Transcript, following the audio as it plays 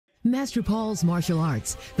Master Paul's Martial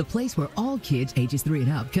Arts, the place where all kids ages 3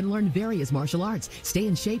 and up can learn various martial arts, stay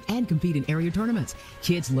in shape, and compete in area tournaments.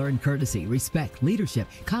 Kids learn courtesy, respect, leadership,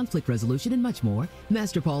 conflict resolution, and much more.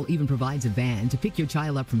 Master Paul even provides a van to pick your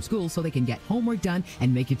child up from school so they can get homework done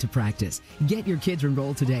and make it to practice. Get your kids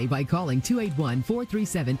enrolled today by calling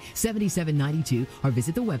 281-437-7792 or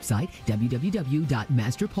visit the website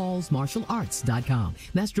www.masterpaulsmartialarts.com.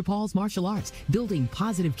 Master Paul's Martial Arts, building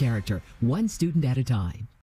positive character, one student at a time.